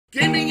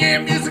Gaming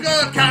and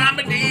musical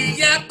comedy,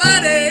 yeah,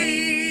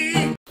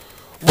 buddy.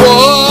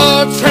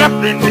 What's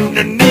happening in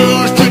the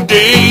news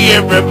today,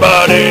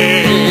 everybody?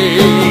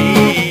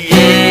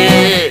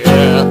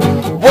 Yeah.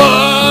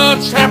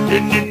 What's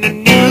happening in the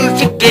news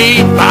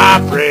today,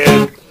 my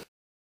friend?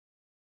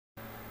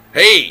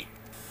 Hey,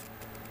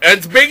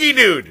 it's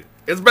bigedude.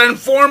 It's been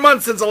 4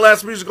 months since the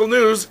last musical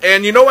news,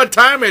 and you know what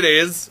time it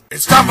is?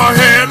 It's time for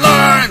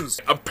headlines.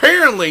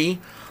 Apparently,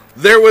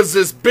 there was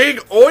this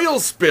big oil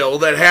spill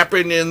that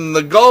happened in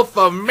the Gulf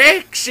of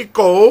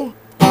Mexico.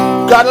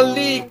 Got a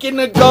leak in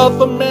the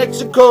Gulf of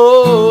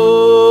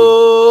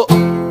Mexico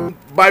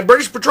by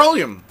British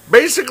Petroleum.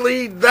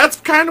 Basically, that's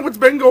kind of what's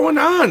been going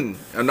on.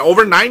 And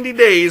over 90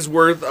 days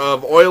worth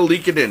of oil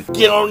leaking in.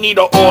 You don't need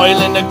the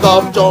oil in the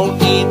Gulf, don't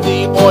need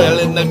the oil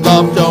in the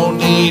Gulf, don't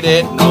need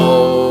it,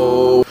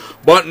 no.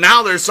 But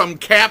now there's some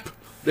cap,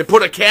 they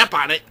put a cap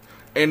on it,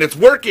 and it's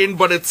working,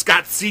 but it's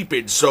got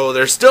seepage, so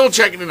they're still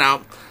checking it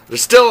out.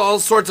 There's still all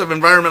sorts of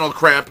environmental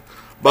crap,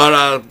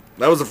 but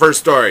that was the first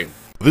story.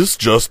 This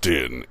just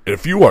in.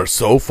 If you are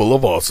so full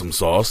of awesome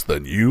sauce,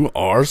 then you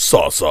are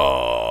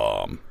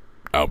sawsome.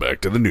 Now back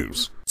to the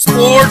news.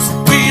 Sports,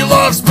 we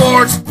love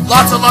sports.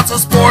 Lots of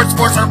sports.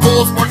 Sports are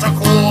cool, sports are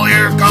cool.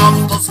 Here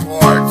comes the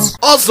sports.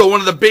 Also, one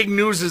of the big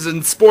newses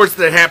in sports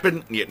that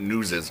happened,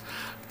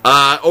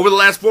 over the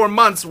last 4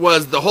 months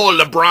was the whole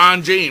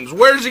Lebron James.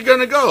 Where's he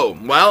gonna go?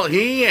 Well,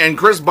 he and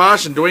Chris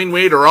Bosh and Dwayne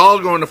Wade are all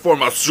going to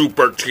form a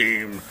super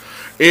team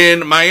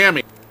in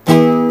Miami.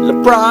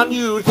 LeBron,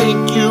 you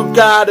think you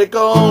got it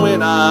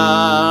going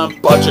on,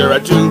 but you're a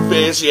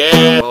doofus,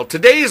 yeah. Well,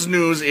 today's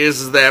news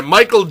is that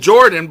Michael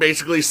Jordan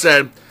basically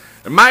said,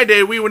 in my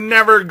day, we would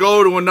never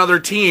go to another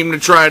team to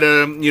try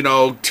to,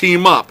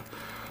 team up.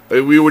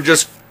 We would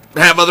just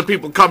have other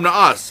people come to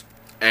us.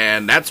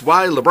 And that's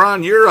why,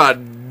 LeBron, you're a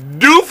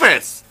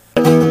doofus.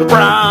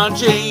 LeBron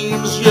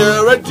James,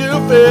 you're a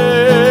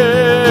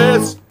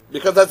doofus.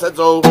 Because I said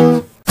so.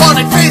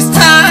 Funny face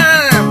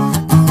time.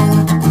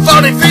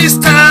 Funny face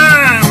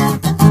time.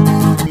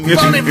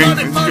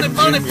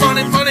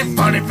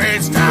 Funny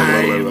face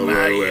time.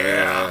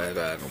 Yeah.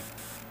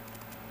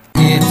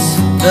 It's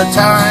the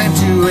time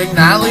to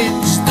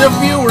acknowledge the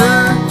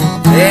viewer,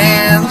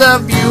 and the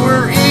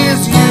viewer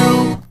is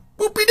you.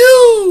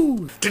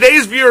 Whoopie-doo!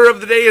 Today's viewer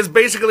of the day is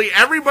basically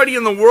everybody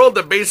in the world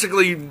that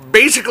basically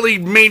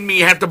made me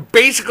have to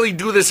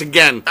do this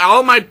again.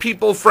 All my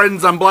people,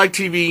 friends on Black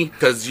TV,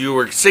 because you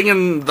were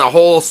singing the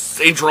whole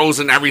intros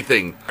and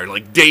everything.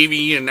 Like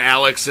Davey and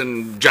Alex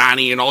and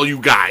Johnny and all you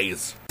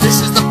guys. This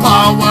is the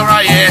part where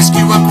I ask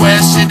you a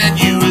question and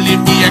you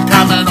leave me a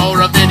comment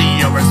or a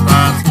video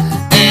response.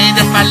 And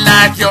if I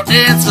like your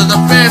answer the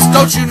best,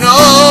 don't you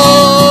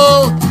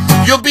know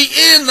you'll be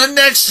in the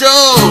next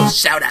show.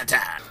 Shout out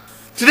time.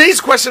 Today's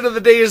question of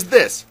the day is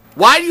this.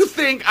 Why do you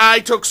think I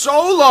took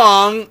so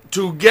long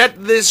to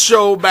get this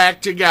show back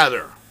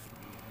together?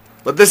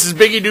 But this is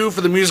bigedude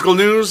for the musical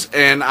news,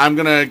 and I'm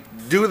going to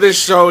do this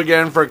show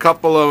again for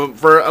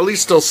at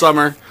least till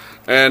summer.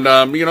 And,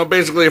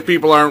 basically if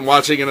people aren't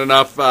watching it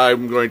enough,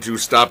 I'm going to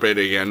stop it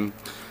again.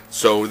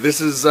 So this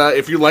is,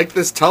 if you like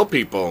this, tell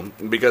people,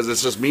 because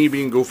it's just me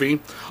being goofy.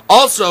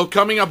 Also,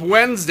 coming up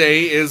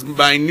Wednesday is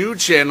my new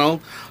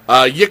channel,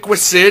 Yick with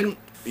Sid.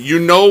 You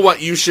know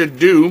what you should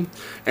do.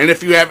 And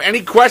if you have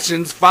any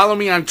questions, follow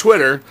me on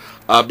Twitter,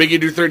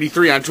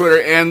 bigedude33 on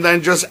Twitter, and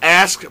then just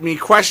ask me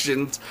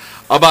questions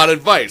about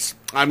advice.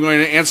 I'm going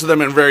to answer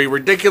them in very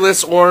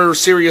ridiculous or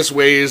serious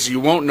ways you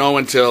won't know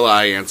until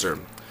I answer.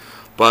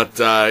 But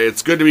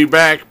it's good to be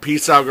back.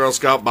 Peace out, Girl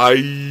Scout.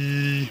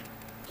 Bye.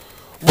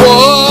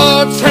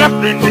 What's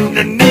happening in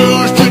the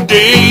news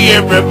today,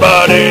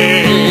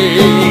 everybody?